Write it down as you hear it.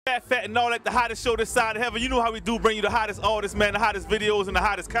Fat and all that, the hottest show this side of heaven. You know how we do, bring you the hottest artists, man, the hottest videos and the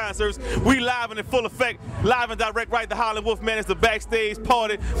hottest concerts. We live and in full effect, live and direct right to Harlem Wolf, man. It's the backstage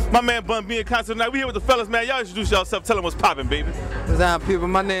party. My man Bun B in concert tonight. We here with the fellas, man. Y'all introduce yourself, tell them what's popping, baby. What's up, people?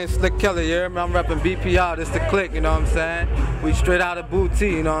 My name's Slick Kelly, you hear me? I'm repping GTP Artists Int, you know what I'm saying? We straight out of Booty,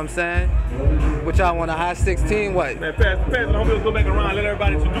 you know what I'm saying? What y'all want, a hot 16, what? Man, pass the homie, we'll go back around, let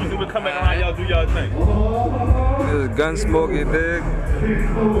everybody introduce it, we'll come back around, y'all do y'all thing. This is Gunsmoke, you dig?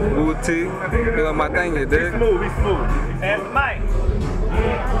 Booty, doing my thing, you dig? He's smooth, he's smooth. Ask Mike.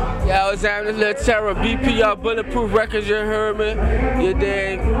 Yeah, I was having this little terror, BPR Bulletproof Records, you heard me, you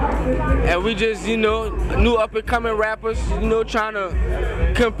dig? And we just, you know, new up and coming rappers, you know, trying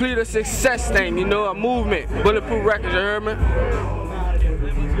to complete a success thing, you know, a movement. Bulletproof Records, you heard me?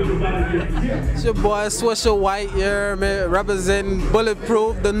 It's your boy Swisher White, you hear me? Representing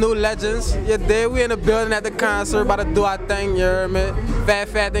Bulletproof, the new legends. You dig? We in the building at the concert, about to do our thing, you hear me?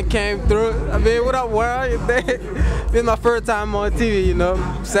 Fat then came through. I mean, what up, world? You dig? It's my first time on TV, you know what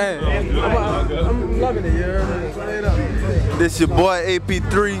I'm saying? I'm loving it, you hear me? Straight up. This your boy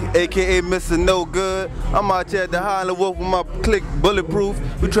AP3, aka Mr. No Good. I'm out here at the Harlem Wolf with my clique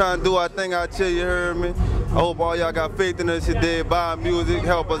Bulletproof. We trying to do our thing out here, you heard me? I hope all y'all got faith in us, you did. Buy music,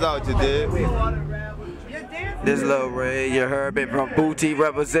 help us out, you did. This Lil Red, you heard me from Booty,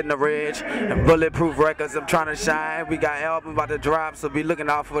 representing the Ridge. And Bulletproof Records, I'm trying to shine. We got album about to drop, so be looking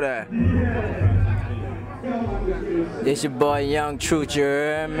out for that. This your boy Young Truth, you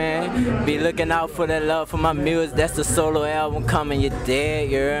heard me? Be looking out for that love for my music. That's the solo album coming, you dead,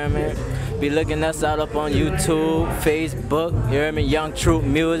 you heard me? Be looking us out up on YouTube, Facebook, you heard me? Young Truth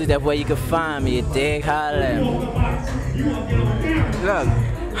Music, that's where you can find me, you dig? Holla at me. Look,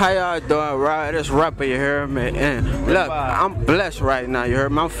 how y'all doing, right? This rapper, you hear me? And look, I'm blessed right now, you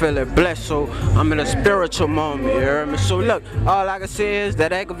heard me? I'm feeling blessed, so I'm in a spiritual moment, you heard me? So look, all I can say is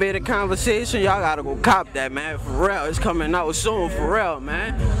that aggravated conversation, y'all gotta go cop that, man, for real. It's coming out soon, for real,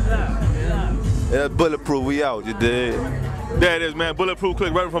 man. Yeah, Bulletproof, we out, you did. There it is, man. Bulletproof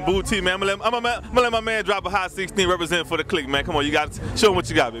clique, right from Booty, man. I'm gonna let my man drop a hot 16 representing for the clique, man. Come on, you got to show him what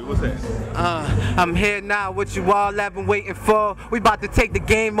you got, baby. What's that? I'm here now, what you all have been waiting for. We about to take the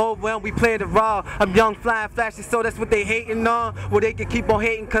game over and we play the raw. I'm young, flying, flashy, so that's what they hating on. Well, they can keep on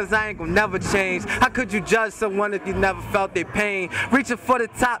hating cause I ain't gonna never change. How could you judge someone if you never felt their pain? Reaching for the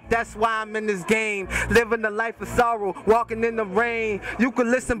top, that's why I'm in this game. Living a life of sorrow, walking in the rain. You can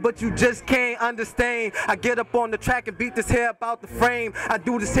listen, but you just can't understand. I get up on the track and beat this hair about the frame. I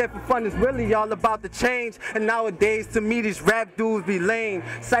do this here for fun, it's really all about the change. And nowadays to me these rap dudes be lame.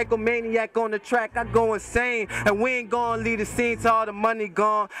 Psychomaniac on the track, I go insane. And we ain't gonna leave the scene till all the money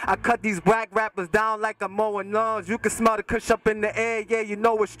gone. I cut these whack rappers down like I'm mowing lawns. You can smell the kush up in the air, yeah, you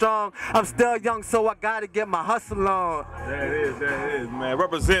know it's strong. I'm still young, so I gotta get my hustle on. There it is, man.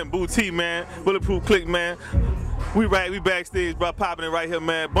 Represent Booty, man. Bulletproof clique, man. We backstage, bro, popping it right here,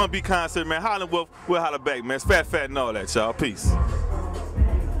 man. Bun B concert, man. Harlem Wolf, we'll holler back, man. It's fat and all that, y'all. Peace.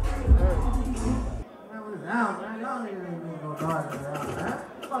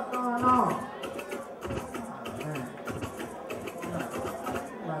 What's going on?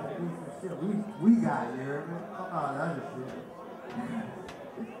 We got here. Fuck all that other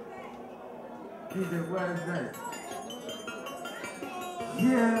shit. DJ, what is that?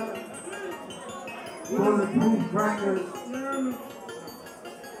 Yeah. Bulletproof Records.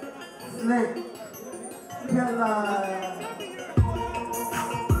 Slick. Killer.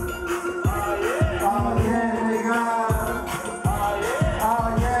 Oh yeah, nigga. Oh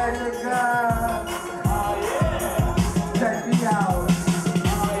yeah, nigga. Check me out.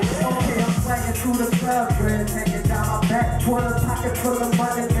 Okay, I'm swinging through the club, bread hanging down my back. Quarter pocket full of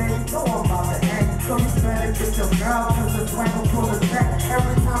money, man. You know I'm about to hang. So you better get your girl, cause the swing will pull it back.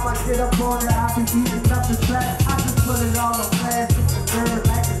 Every time I get up on it, I be eating up the track. I just put it all on blast, it's the third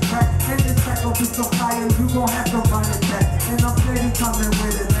like it's crack. And this track gon' be so fire, you gon' have to run it back. And I'm steady coming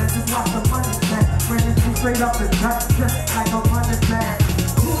with it, man. Just watch the money back. Bring it straight up the gut, just like a running back.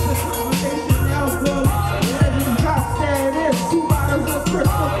 Two bottles of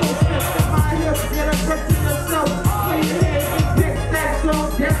crystal, my hip, get a grip to yourself. When you hear it, big stacks on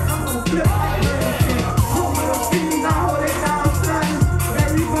deck, I'm gon' flip like everything. Home of the fiends, I hold it down, son.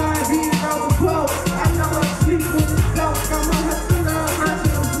 Everybody being on the floor. I never sleep with the dope. I'm a hustler, I'm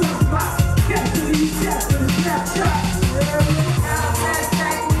a flip box. Get to these shots with a snapshot.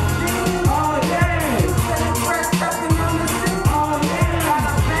 Oh yeah, getting fresh up and on the scene. Oh yeah.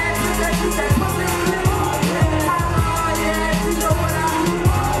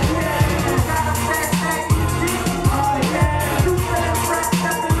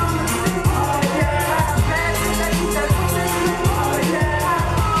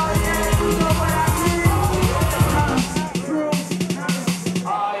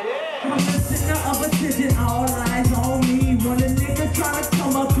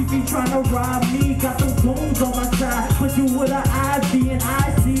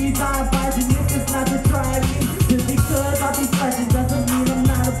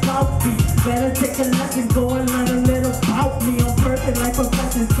 a lesson, go and learn a little about me. I'm perfect like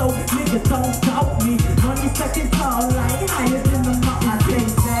perfection, so niggas don't doubt me. Money second tall, like higher than the mountain. I take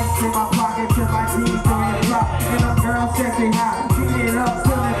snacks in my pocket till my jeans don't drop. And a girl checking out, beat it up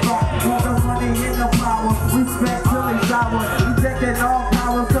till it drop. Want the money in the power, respect till it's sour. Rejecting all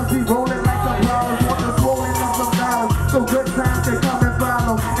powers, cause we rolling like some flowers. Want us rolling up some dollars, so good times can come and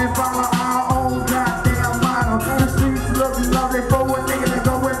follow our own goddamn model. The streets look lovely for a nigga to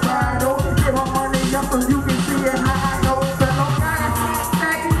go and viral. Give my money up so you can see it how I know. Fellow guys,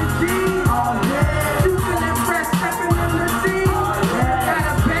 stacking the G. Oh yeah, you feeling fresh, stepping in the D. Got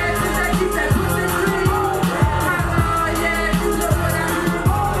a bag and I keep that pussy free. Oh yeah, you know what I mean.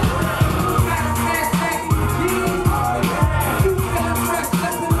 Got a bag stacking the G. You feeling fresh,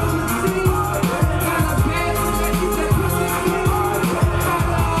 stepping in the D. Got a bag and I keep that pussy free. Oh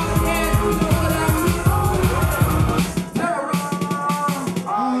yeah, you know what I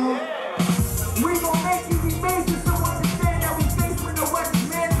mean. We gon' make you be major, so understand that we face when the West is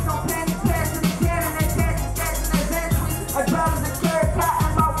man. So panic, pass in the can, and that cash is catching that dance with. A dollar's a carrot,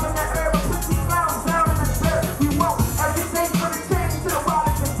 cotton mouth from the herb, a pussy clowns down in the dirt. We want everything for the change to the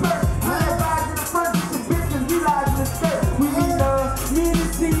wallet and purse. We rise in the front, get the bitches, we rise in the skirt. We need to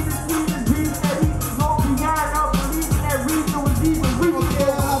see this beat that he is on beyond our believing that reason was even real.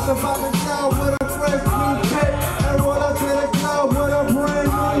 Yeah, out the fucking show with a fresh new tape. And roll up to the club with a brand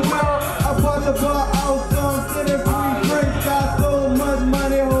new whip. I bought the bar out, so I'm sitting free drinks. Got so much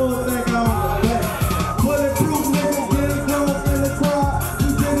money, whole thing on the back. Bulletproof niggas get it close in the crowd. We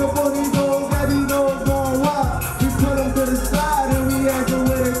dig up on these hoes that these hoes gon' wild. We put them to the side and we ask them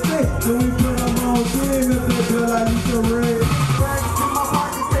where they sit. Then we put them on team if they feel like you can read.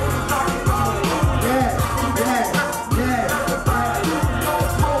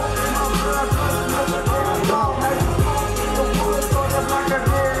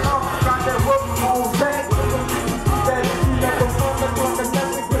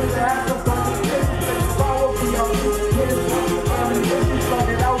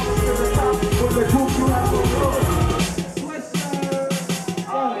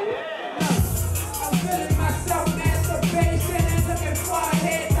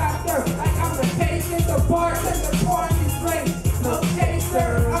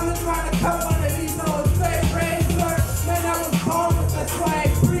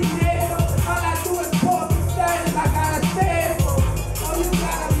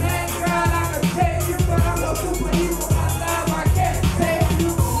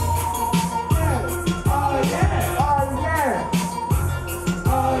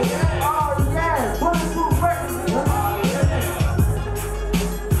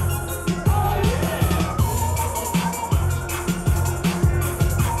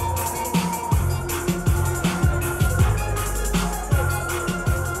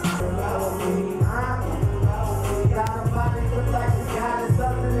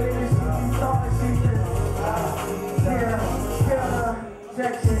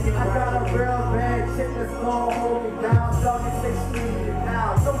 I got a real bad chick that's gon' hold me down. Doggy 6 feet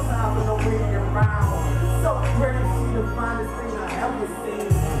now. No time for no waiting around. So pretty, she the finest thing I ever seen.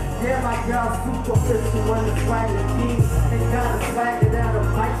 Yeah, my girl superficial when the swag is key. They gotta swag it out of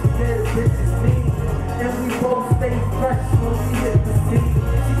bike. She get a bitch.